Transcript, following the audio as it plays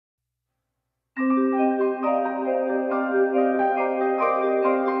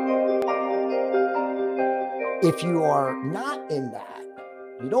if you are not in that,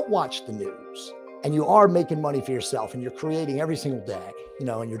 you don't watch the news, and you are making money for yourself, and you're creating every single day, you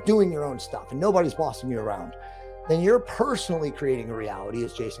know, and you're doing your own stuff, and nobody's bossing you around, then you're personally creating a reality,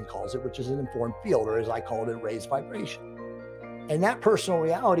 as Jason calls it, which is an informed field, or as I call it, a raised vibration. And that personal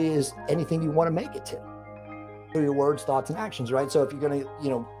reality is anything you want to make it to. Through your words, thoughts, and actions, right? So if you're going to, you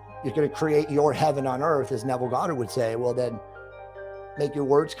know, you're going to create your heaven on earth, as Neville Goddard would say, well, then make your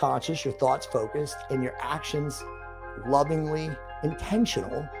words conscious, your thoughts focused, and your actions lovingly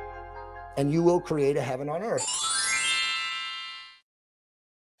intentional, and you will create a heaven on earth.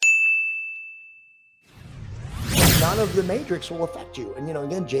 None of the matrix will affect you. And, you know,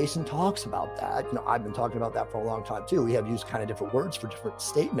 again, Jason talks about that. You know, I've been talking about that for a long time too. We have used kind of different words for different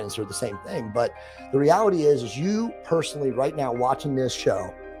statements or the same thing. But the reality is you personally right now watching this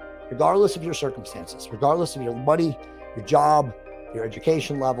show, regardless of your circumstances, regardless of your money, your job, your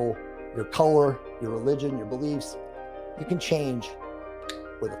education level, your color, your religion, your beliefs, you can change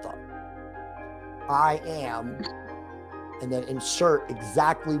with a thought. I am, and then insert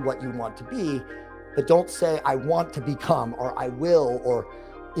exactly what you want to be. But don't say, I want to become, or I will, or,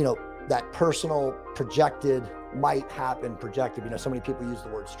 you know, that personal projected might happen, projected. You know, so many people use the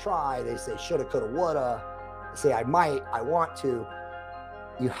words try. They say shoulda, coulda, woulda. They say I might, I want to.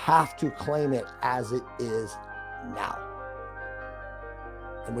 You have to claim it as it is now.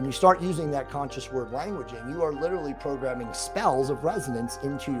 And when you start using that conscious word languaging, you are literally programming spells of resonance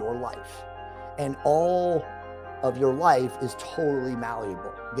into your life. And all of your life is totally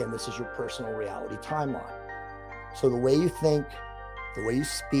malleable. Again, this is your personal reality timeline. So the way you think, the way you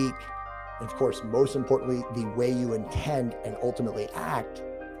speak, and of course, most importantly, the way you intend and ultimately act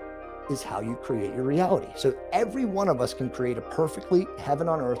is how you create your reality. So every one of us can create a perfectly heaven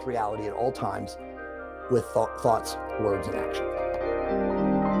on earth reality at all times with thoughts, words, and actions.